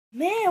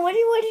Man, what are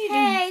you doing?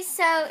 Hey,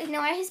 so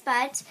ignore his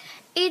butt.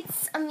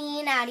 It's me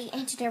and Addie,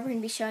 and today we're going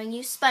to be showing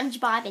you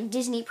SpongeBob and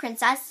Disney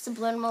Princess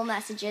Subliminal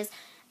Messages.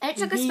 And it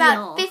took us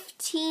about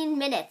 15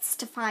 minutes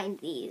to find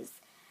these.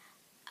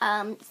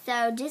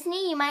 So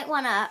Disney, you might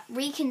want to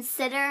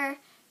reconsider.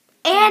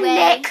 And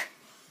Nick.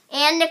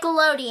 And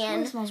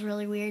Nickelodeon. It smells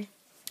really weird.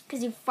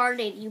 Because you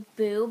farted, you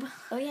boob.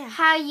 Oh, yeah.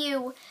 How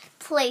you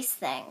place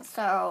things.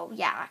 So,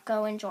 yeah,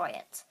 go enjoy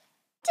it.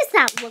 What does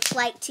that look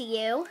like to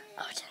you?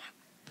 Oh, shut up.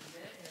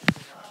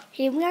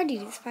 Hey, we already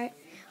do this part.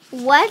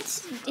 What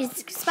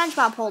is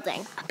SpongeBob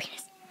holding? A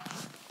penis.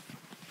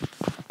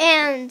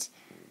 And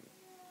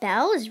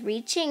Belle is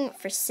reaching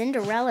for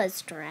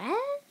Cinderella's dress?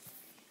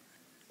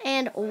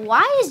 And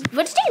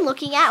what's he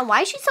looking at? And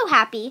why is she so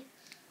happy?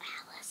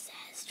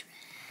 Alice's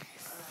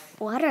dress.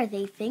 What are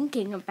they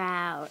thinking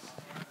about?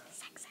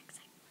 Sex, sex,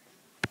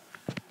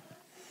 sex.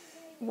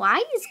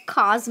 Why is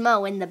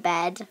Cosmo in the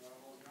bed?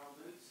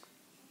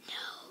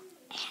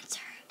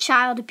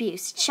 Child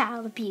abuse,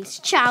 child abuse,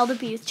 child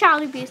abuse,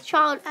 child abuse,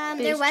 child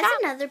abuse. There was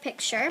another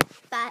picture,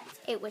 but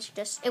it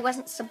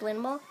wasn't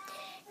subliminal.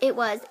 It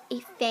was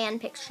a fan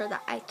picture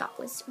that I thought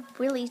was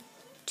really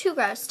too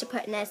gross to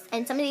put in this.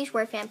 And some of these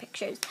were fan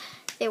pictures.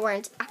 They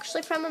weren't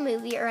actually from a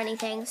movie or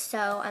anything,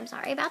 so I'm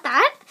sorry about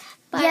that.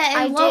 But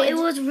yeah, it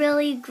was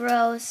really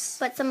gross.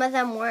 But some of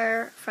them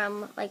were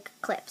from like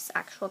clips,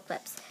 actual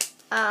clips.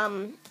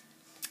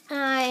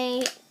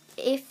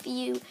 If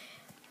you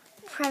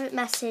private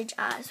message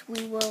us,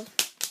 we will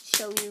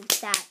show you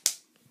that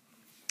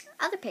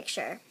other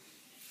picture.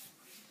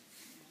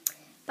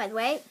 By the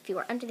way, if you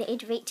are under the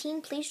age of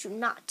 18, please do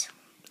not.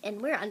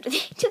 And we're under the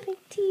age of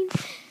 18.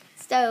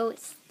 So,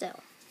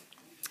 still.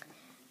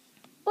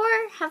 Or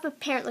have a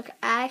parent look.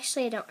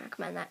 Actually, I don't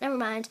recommend that. Never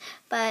mind.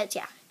 But,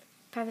 yeah.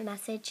 Private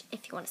message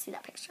if you want to see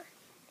that picture.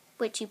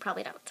 Which you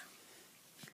probably don't.